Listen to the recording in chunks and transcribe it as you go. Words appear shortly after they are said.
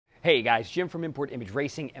Hey guys, Jim from Import Image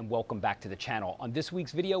Racing and welcome back to the channel. On this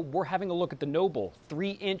week's video, we're having a look at the Noble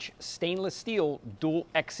 3-inch stainless steel dual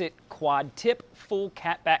exit quad tip full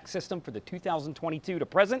catback system for the 2022 to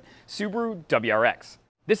present Subaru WRX.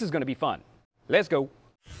 This is going to be fun. Let's go.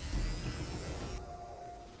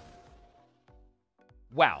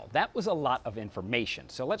 Wow, that was a lot of information,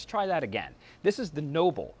 so let's try that again. This is the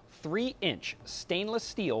Noble 3-inch stainless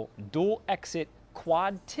steel dual exit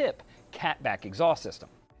quad tip catback exhaust system.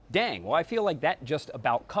 Dang, well I feel like that just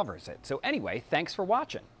about covers it. So anyway, thanks for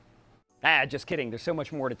watching. Just kidding, there's so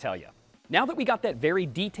much more to tell you. Now that we got that very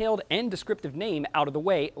detailed and descriptive name out of the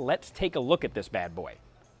way, let's take a look at this bad boy.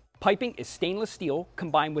 Piping is stainless steel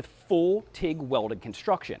combined with full TIG welded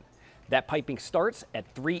construction. That piping starts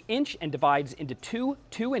at 3-inch and divides into two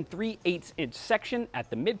 2 3/8-inch section at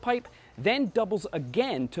the midpipe, then doubles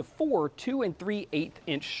again to 4 2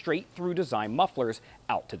 3/8-inch straight through design mufflers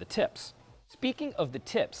out to the tips. Speaking of the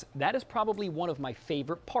tips, that is probably one of my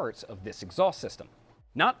favorite parts of this exhaust system.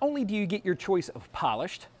 Not only do you get your choice of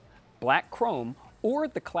polished, black chrome, or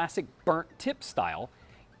the classic burnt tip style,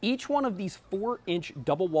 each one of these 4-inch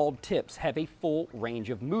double-walled tips have a full range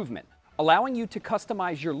of movement, allowing you to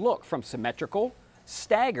customize your look from symmetrical,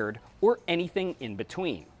 staggered, or anything in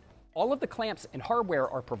between. All of the clamps and hardware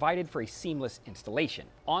are provided for a seamless installation.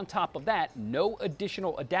 On top of that, no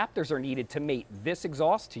additional adapters are needed to mate this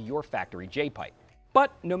exhaust to your factory J-pipe.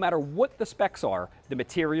 But no matter what the specs are, the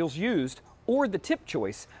materials used, or the tip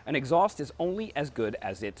choice, an exhaust is only as good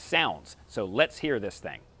as it sounds. So let's hear this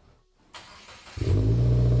thing.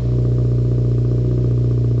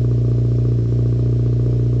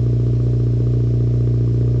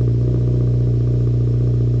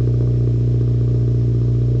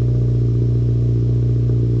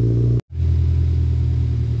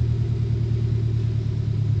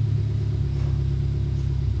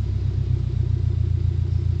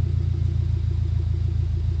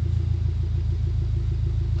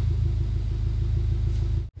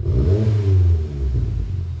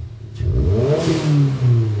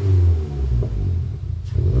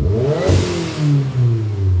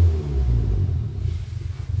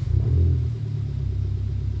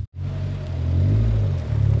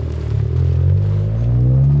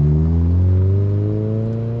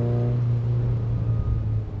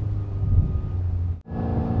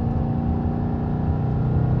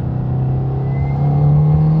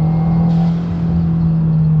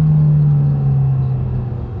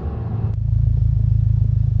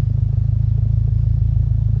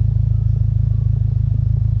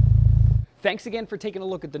 Thanks again for taking a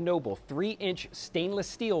look at the Noble 3-inch stainless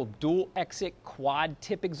steel dual exit quad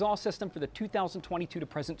tip exhaust system for the 2022 to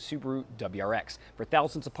present Subaru WRX. For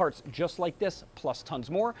thousands of parts just like this, plus tons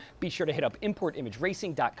more, be sure to hit up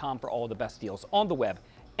importimageracing.com for all of the best deals on the web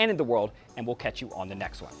and in the world, and we'll catch you on the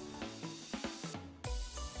next one.